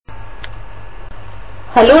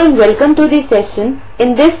Hello and welcome to the session.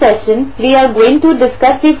 In this session, we are going to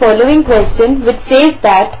discuss the following question, which says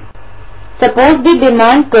that suppose the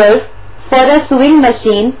demand curve for a sewing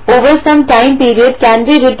machine over some time period can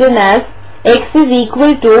be written as x is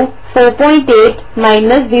equal to 4.8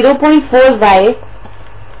 minus 0.4y,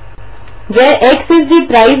 where x is the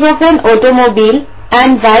price of an automobile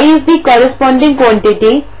and y is the corresponding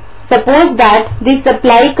quantity. Suppose that the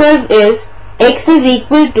supply curve is x is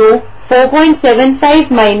equal to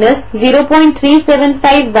 4.75 minus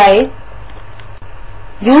 0.375y.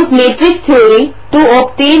 Use matrix theory to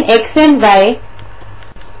obtain x and y.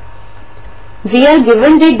 We are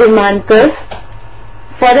given the demand curve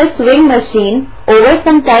for a sewing machine over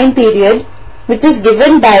some time period, which is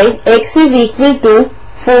given by x is equal to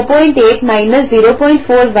 4.8 minus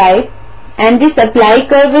 0.4y, and the supply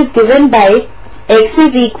curve is given by x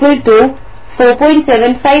is equal to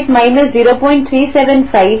 4.75 minus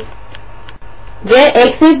 0.375, where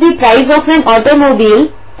x is the price of an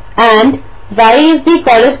automobile and y is the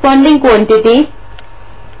corresponding quantity.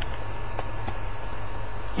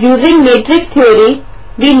 Using matrix theory,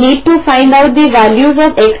 we need to find out the values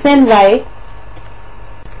of x and y.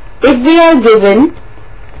 If we are given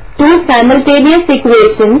two simultaneous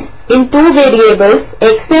equations in two variables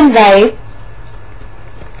x and y,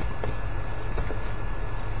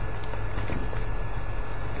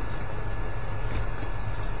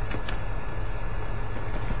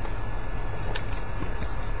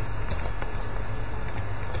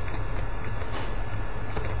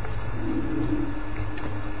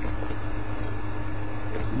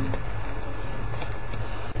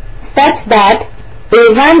 such that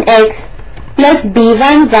a1x plus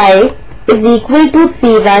b1y is equal to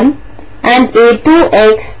c1 and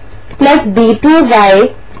a2x plus b2y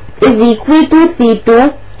is equal to c2.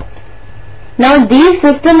 Now these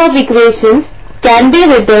system of equations can be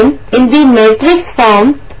written in the matrix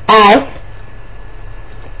form as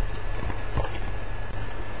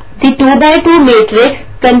the 2 by 2 matrix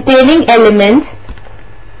containing elements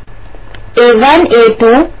a1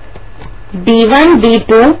 a2 b1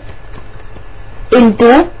 b2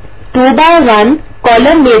 into 2 by 1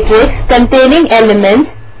 column matrix containing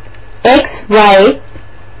elements x, y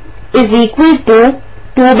is equal to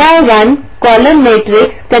 2 by 1 column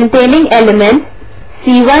matrix containing elements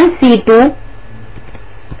c1, c2,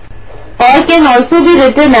 or can also be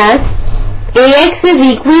written as ax is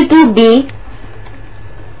equal to b,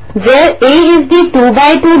 where A is the 2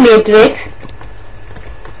 by 2 matrix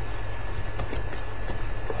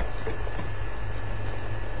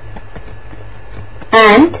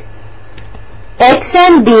and x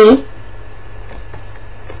and b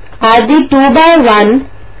are the 2 by 1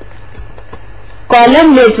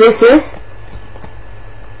 column matrices.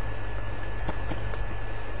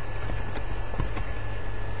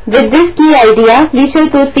 With this key idea, we shall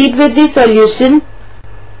proceed with the solution.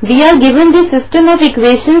 We are given the system of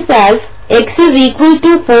equations as x is equal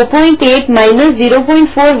to 4.8 minus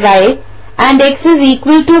 0.4y and x is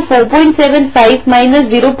equal to 4.75 minus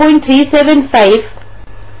 0.375.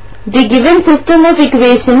 The given system of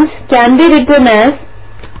equations can be written as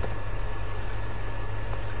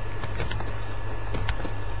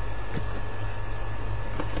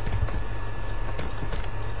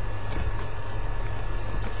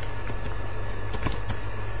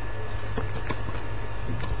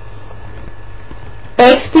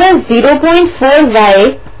x plus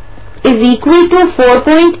 0.4y is equal to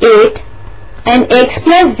 4.8 and x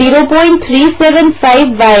plus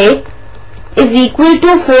 0.375y is equal to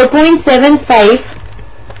 4.75.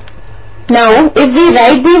 Now, if we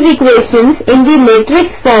write these equations in the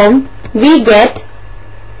matrix form, we get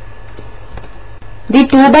the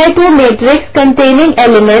 2 by 2 matrix containing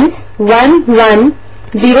elements 1, 1,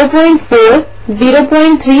 0.4,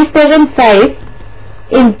 0.375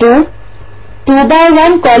 into 2 by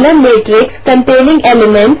 1 column matrix containing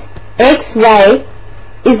elements x, y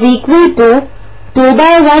is equal to 2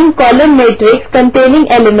 by 1 column matrix containing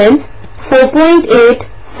elements 4.8,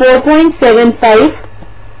 4.75,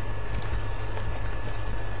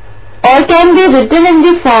 or can be written in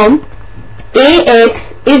the form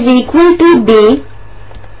ax is equal to b,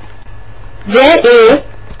 where A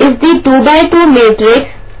is the 2 by 2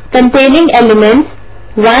 matrix containing elements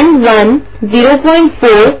 1, 1,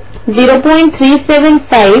 0.4,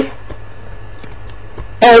 0.375,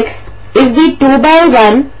 x is the 2 by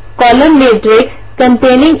 1 column matrix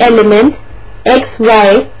containing elements x,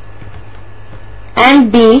 y,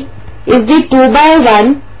 and B is the 2 by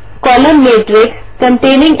 1 column matrix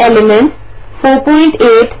containing elements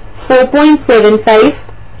 4.8, 4.75.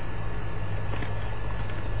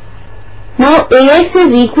 Now Ax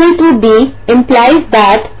is equal to B implies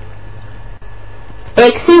that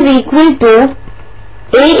X is equal to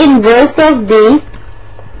A inverse of B.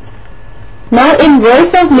 Now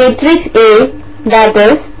inverse of matrix A, that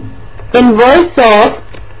is inverse of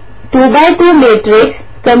 2 by 2 matrix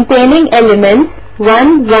containing elements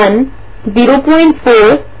 1, 1,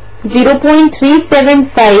 0.4,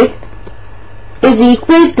 0.375 is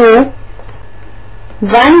equal to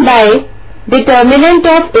 1 by determinant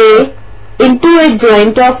of A into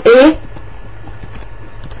adjoint of A.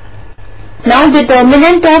 Now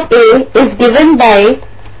determinant of A is given by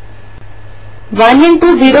 1 into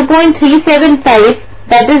 0.375,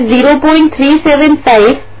 that is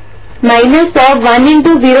 0.375, minus of 1 into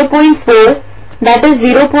 0.4, that is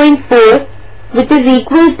 0.4, which is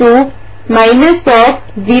equal to minus of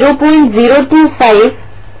 0.025.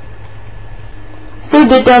 So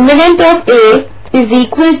determinant of A is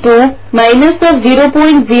equal to minus of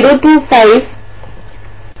 0.025,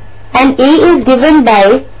 and A is given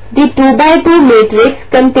by the 2 by 2 matrix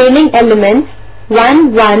containing elements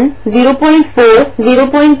 1, 1, 0.4,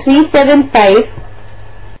 0.375,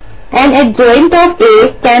 and adjoint of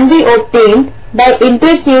A can be obtained by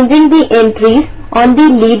interchanging the entries on the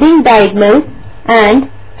leading diagonal and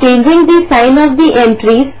changing the sign of the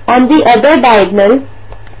entries on the other diagonal.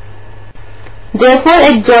 Therefore,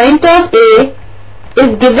 adjoint of A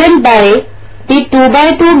is given by the 2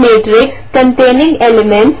 by 2 matrix containing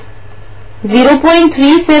elements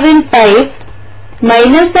 0.375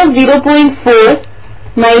 minus of 0.4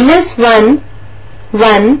 minus 1,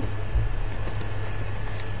 1.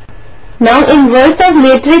 Now inverse of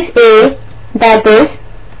matrix A, that is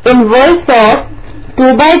inverse of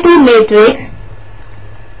 2 by 2 matrix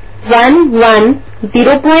 1, 1,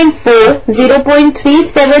 0.4,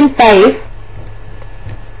 0.375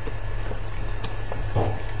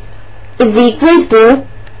 is equal to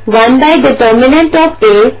 1 by determinant of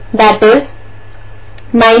A, that is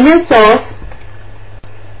minus of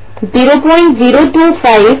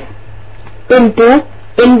 0.025 into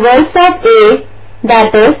inverse of A,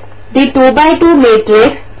 that is the 2 by 2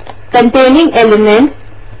 matrix containing elements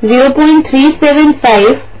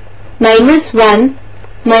 0.375 minus 1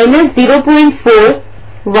 minus 0.4,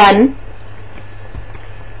 1,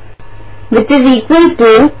 which is equal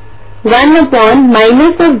to 1 upon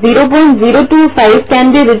minus of 0.025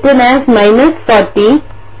 can be written as minus 40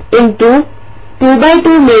 into 2 by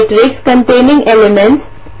 2 matrix containing elements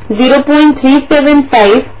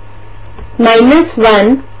 0.375 minus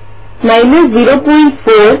 1 minus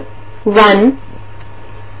 0.4, 1,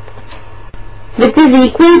 which is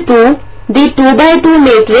equal to the 2 by 2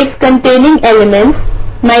 matrix containing elements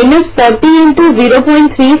minus 40 into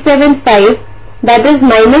 0.375, that is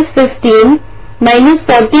minus 15, minus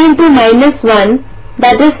 40 into minus 1,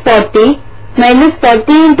 that is 40, minus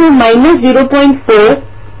 40 into minus 0.4,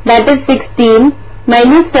 that is 16,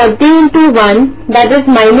 minus 40 into 1, that is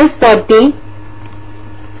minus 40.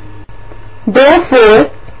 Therefore,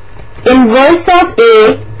 inverse of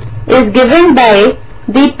A is given by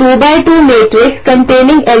the 2 by 2 matrix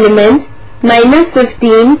containing elements minus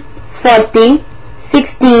 15, 40,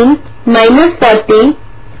 16, minus 40.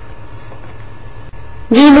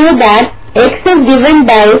 We know that X is given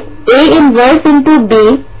by A inverse into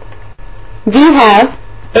B. We have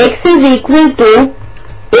X is equal to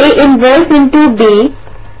A inverse into B,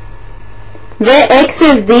 where X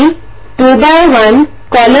is the 2 by 1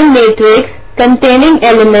 column matrix containing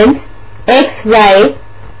elements X, Y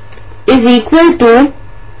is equal to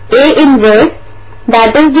A inverse,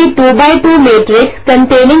 that is the 2 by 2 matrix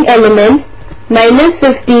containing elements minus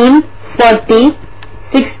 15, 40,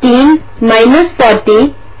 16, minus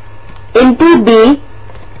 40 into B.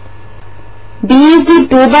 B is the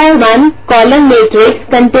 2 by 1 column matrix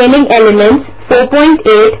containing elements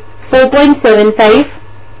 4.8, 4.75.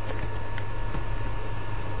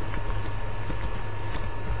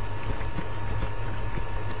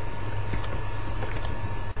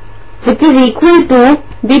 which is equal to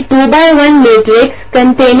the 2 by 1 matrix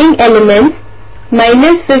containing elements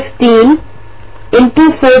minus 15 into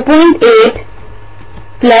 4.8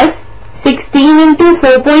 plus 16 into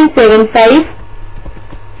 4.75,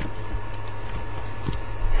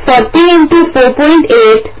 40 into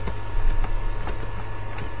 4.8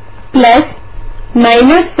 plus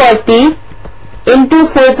minus 40 into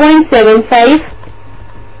 4.75,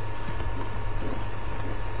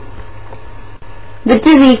 which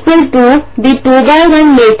is equal to the 2 by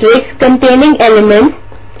 1 matrix containing elements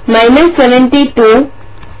minus 72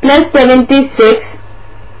 plus 76,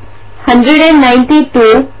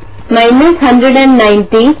 192 minus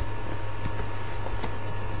 190,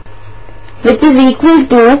 which is equal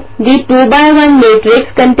to the 2 by 1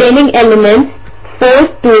 matrix containing elements 4,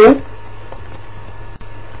 2,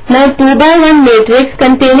 Now 2 by 1 matrix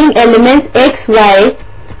containing elements x, y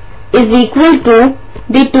is equal to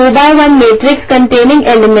the 2 by 1 matrix containing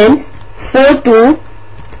elements 4, 2,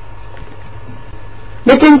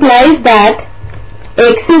 which implies that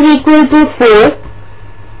x is equal to 4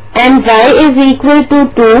 and y is equal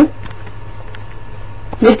to 2,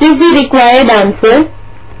 which is the required answer.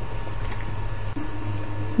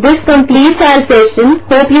 This completes our session.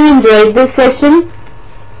 Hope you enjoyed this session.